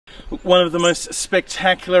One of the most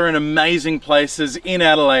spectacular and amazing places in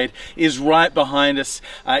Adelaide is right behind us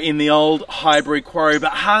in the old Highbury Quarry,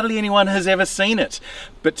 but hardly anyone has ever seen it.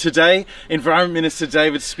 But today, Environment Minister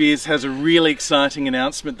David Speirs has a really exciting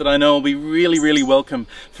announcement that I know will be really welcome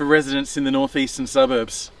for residents in the northeastern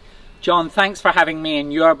suburbs. John, thanks for having me in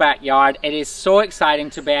your backyard. It is so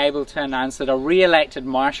exciting to be able to announce that a re-elected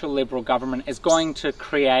Marshall Liberal government is going to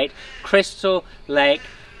create Crystal Lake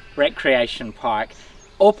Recreation Park,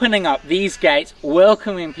 opening up these gates,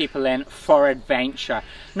 welcoming people in for adventure.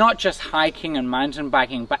 Not just hiking and mountain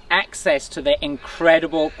biking, but access to the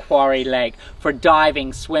incredible Quarry Lake for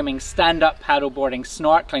diving, swimming, stand-up paddleboarding,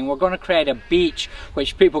 snorkeling. We're going to create a beach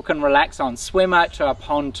which people can relax on, swim out to a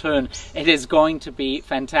pontoon. It is going to be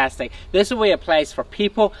fantastic. This will be a place for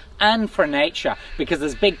people and for nature, because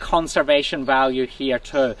there's big conservation value here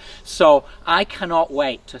too. So I cannot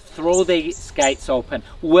wait to throw these gates open,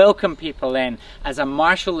 welcome people in as a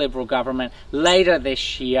Marshall Liberal government later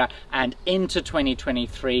this year and into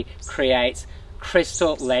 2023 creates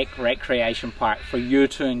Crystal Lake Recreation Park for you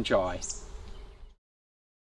to enjoy.